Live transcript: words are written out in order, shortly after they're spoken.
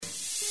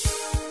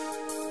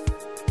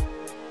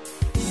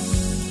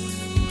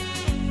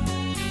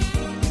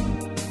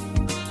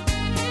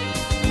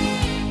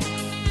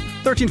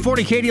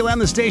1340 KDLM,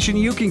 the station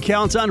you can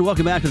count on.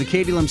 Welcome back to the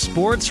KDLM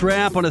Sports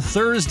Wrap on a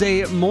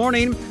Thursday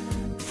morning.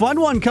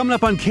 Fun one coming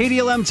up on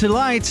KDLM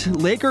tonight.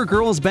 Laker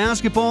girls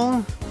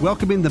basketball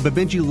welcoming the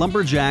Bemidji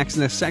Lumberjacks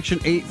in a Section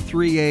 8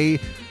 3A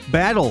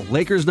battle.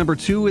 Lakers number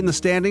 2 in the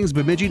standings,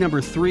 Bemidji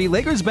number 3.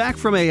 Lakers back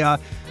from a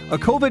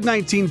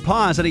COVID-19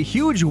 pause at a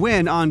huge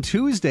win on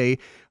Tuesday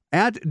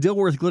at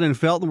Dilworth Glen and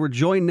Felton. We're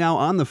joined now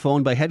on the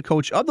phone by head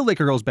coach of the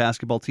Laker girls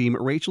basketball team,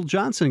 Rachel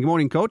Johnson. Good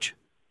morning, Coach.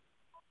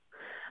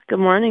 Good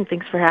morning.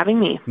 Thanks for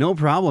having me. No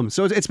problem.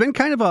 So it's been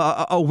kind of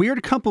a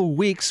weird couple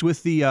weeks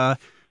with the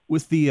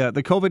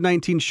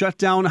COVID-19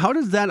 shutdown. How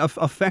does that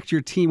affect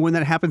your team when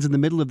that happens in the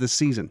middle of the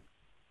season?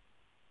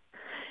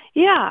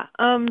 Yeah.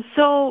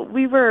 So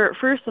we were,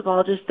 first of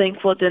all, just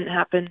thankful it didn't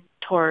happen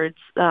towards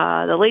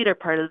the later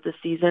part of the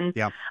season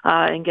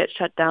and get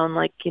shut down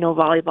like,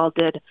 volleyball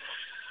did.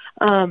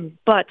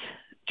 But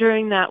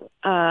during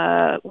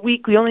that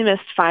week, we only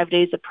missed 5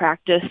 days of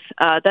practice.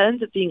 That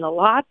ends up being a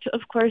lot,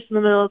 of course, in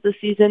the middle of the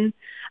season.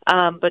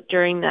 But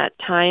during that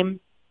time,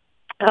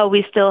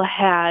 we still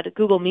had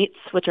Google Meets,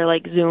 which are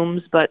like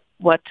Zooms, but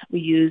what we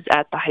use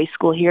at the high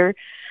school here.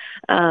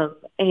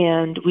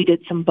 And we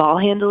did some ball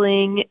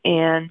handling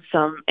and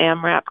some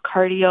AMRAP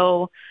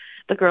cardio.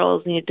 The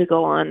girls needed to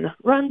go on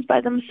runs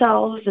by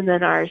themselves, and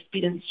then our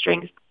speed and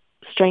strength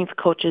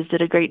coaches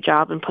did a great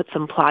job and put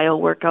some plyo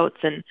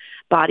workouts and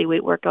body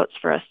weight workouts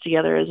for us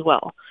together as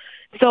well.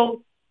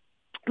 So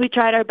we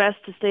tried our best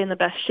to stay in the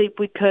best shape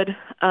we could.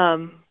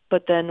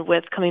 But then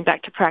with coming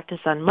back to practice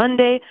on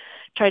Monday,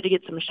 tried to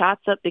get some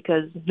shots up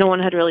because no one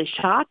had really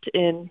shot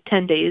in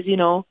 10 days,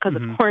 because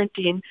of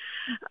quarantine.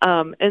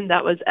 And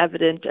that was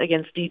evident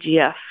against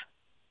DGF.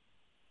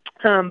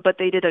 But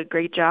they did a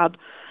great job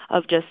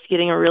of just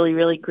getting a really,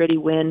 really gritty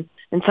win.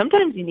 And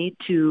sometimes you need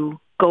to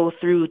go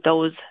through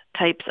those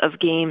types of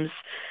games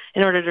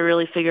in order to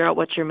really figure out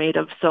what you're made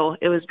of. So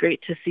it was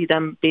great to see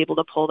them be able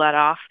to pull that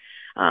off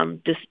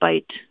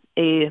despite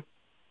a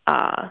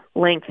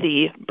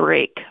lengthy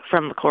break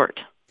from the court.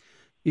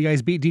 You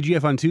guys beat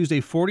DGF on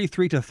Tuesday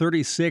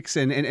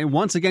 43-36, and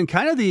once again,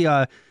 kind of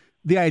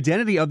the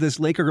identity of this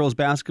Laker girls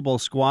basketball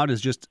squad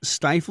is just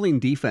stifling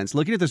defense.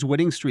 Looking at this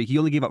winning streak, you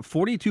only gave up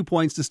 42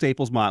 points to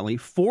Staples Motley,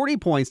 40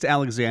 points to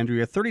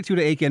Alexandria, 32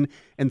 to Aiken,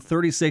 and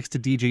 36 to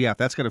DGF.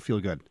 That's got to feel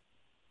good.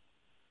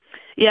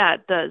 Yeah,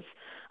 it does.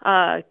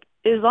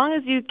 As long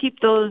as you keep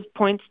those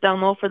points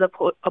down low for the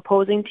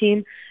opposing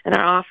team, and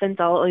our offense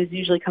always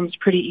usually comes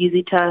pretty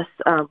easy to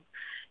us,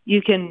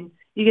 you can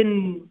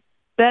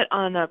bet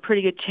on a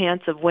pretty good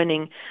chance of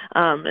winning.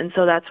 And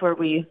so that's where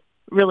we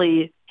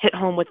really hit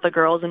home with the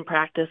girls in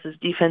practice is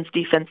defense,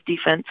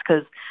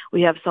 because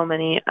we have so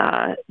many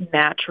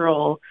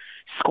natural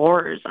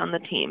scorers on the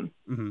team.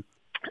 Mm-hmm.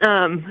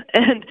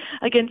 And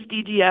against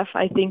DGF,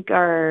 I think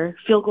our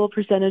field goal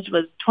percentage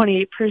was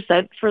 28%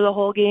 for the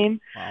whole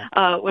game,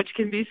 which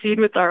can be seen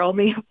with our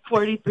only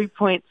 43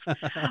 points.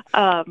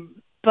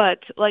 But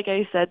like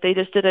I said, they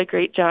just did a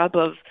great job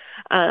of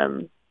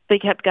they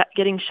kept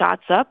getting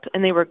shots up,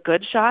 and they were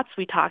good shots.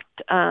 We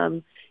talked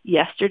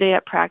yesterday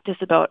at practice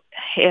about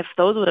if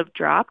those would have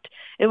dropped,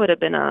 it would have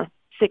been a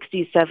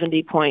 60,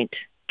 70-point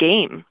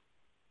game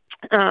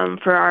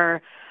for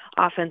our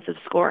offensive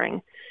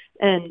scoring.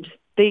 And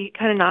they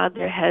kind of nodded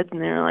their heads, and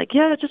they were like,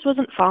 yeah, it just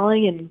wasn't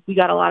falling, and we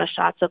got a lot of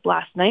shots up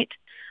last night.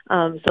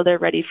 So they're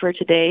ready for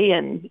today,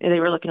 and they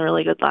were looking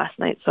really good last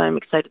night. So I'm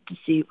excited to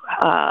see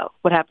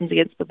what happens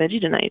against Bemidji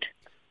tonight.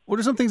 What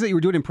are some things that you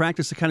were doing in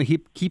practice to kind of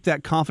keep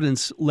that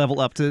confidence level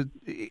up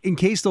in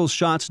case those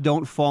shots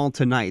don't fall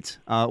tonight?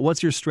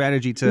 What's your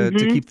strategy to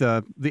keep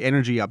the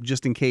energy up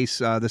just in case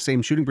the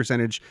same shooting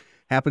percentage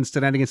happens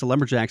tonight against the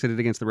Lumberjacks that it did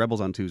against the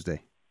Rebels on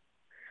Tuesday?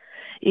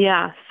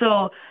 Yeah,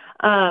 so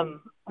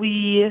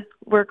we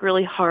work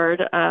really hard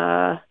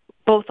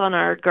both on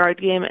our guard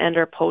game and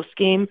our post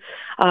game,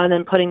 and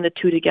then putting the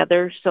two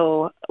together.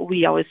 So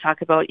we always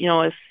talk about,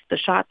 if the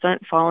shots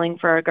aren't falling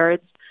for our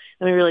guards,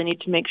 then we really need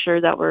to make sure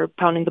that we're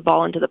pounding the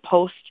ball into the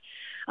post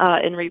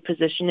and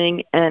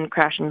repositioning and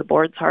crashing the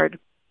boards hard.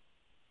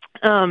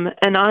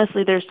 And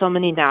honestly, there's so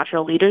many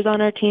natural leaders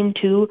on our team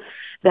too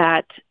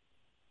that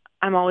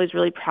I'm always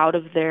really proud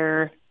of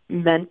their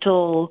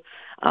mental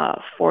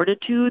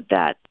fortitude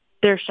that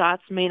their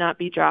shots may not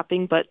be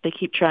dropping, but they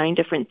keep trying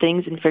different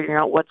things and figuring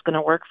out what's going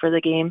to work for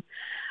the game.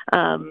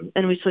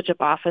 And we switch up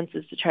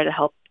offenses to try to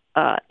help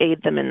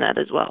aid them in that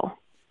as well.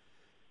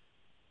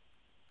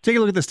 Take a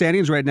look at the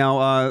standings right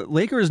now.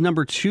 Lakers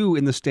number 2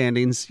 in the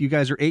standings. You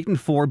guys are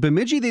 8-4.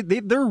 Bemidji,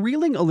 they're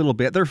reeling a little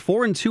bit. They're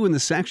 4-2 in the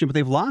section, but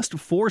they've lost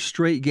 4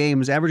 straight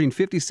games, averaging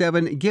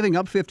 57, giving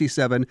up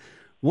 57.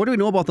 What do we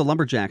know about the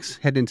Lumberjacks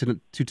heading into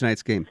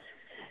tonight's game?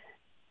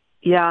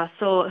 Yeah,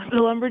 so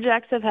the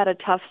Lumberjacks have had a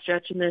tough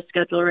stretch in their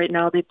schedule right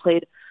now. They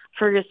played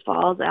Fergus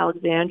Falls,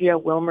 Alexandria,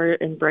 Wilmer,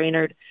 and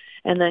Brainerd,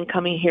 and then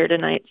coming here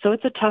tonight. So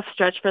it's a tough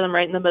stretch for them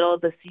right in the middle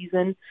of the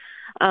season.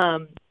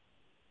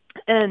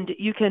 And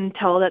you can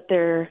tell that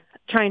they're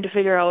trying to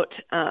figure out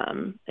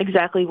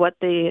exactly what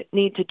they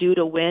need to do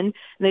to win. And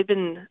they've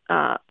been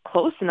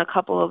close in a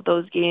couple of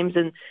those games,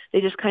 and they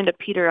just kind of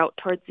peter out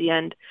towards the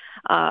end.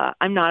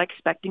 I'm not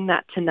expecting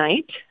that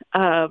tonight.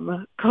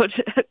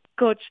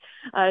 Coach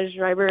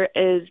Schreiber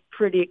is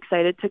pretty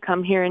excited to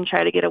come here and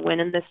try to get a win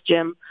in this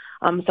gym.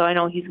 So I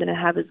know he's going to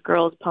have his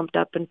girls pumped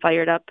up and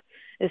fired up,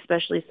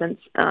 especially since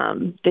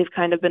they've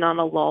kind of been on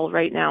a lull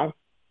right now.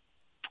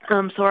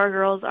 So our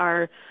girls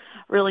are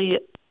really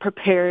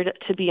prepared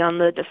to be on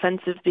the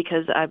defensive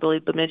because I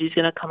believe Bemidji is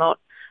going to come out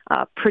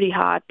pretty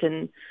hot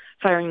and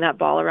firing that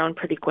ball around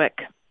pretty quick.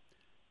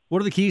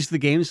 What are the keys to the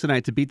games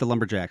tonight to beat the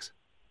Lumberjacks?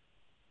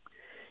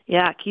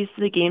 Yeah, keys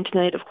to the game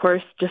tonight, of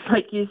course, just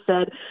like you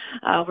said,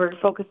 we're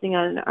focusing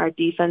on our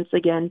defense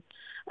again.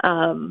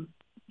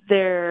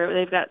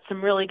 They've got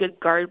some really good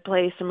guard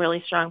play, some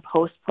really strong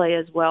post play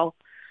as well.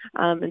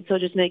 And so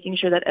just making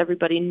sure that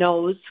everybody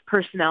knows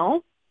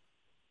personnel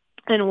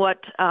and what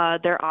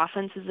their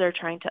offenses are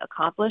trying to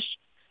accomplish,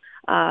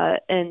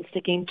 and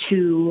sticking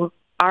to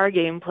our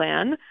game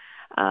plan,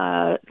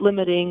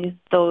 limiting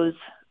those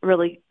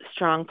really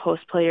strong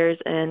post players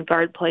and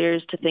guard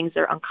players to things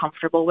they're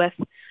uncomfortable with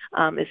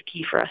is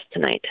key for us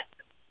tonight.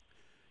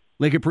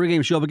 Laker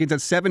pregame show begins at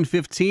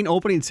 7:15.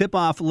 Opening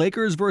tip-off,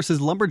 Lakers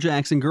versus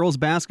Lumberjacks in girls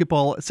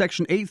basketball.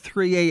 Section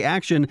 8-3A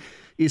action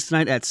is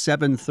tonight at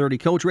 7:30.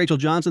 Coach Rachel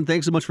Johnson,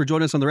 thanks so much for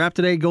joining us on the Wrap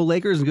today. Go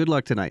Lakers and good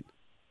luck tonight.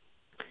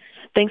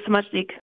 Thanks so much, Zeke.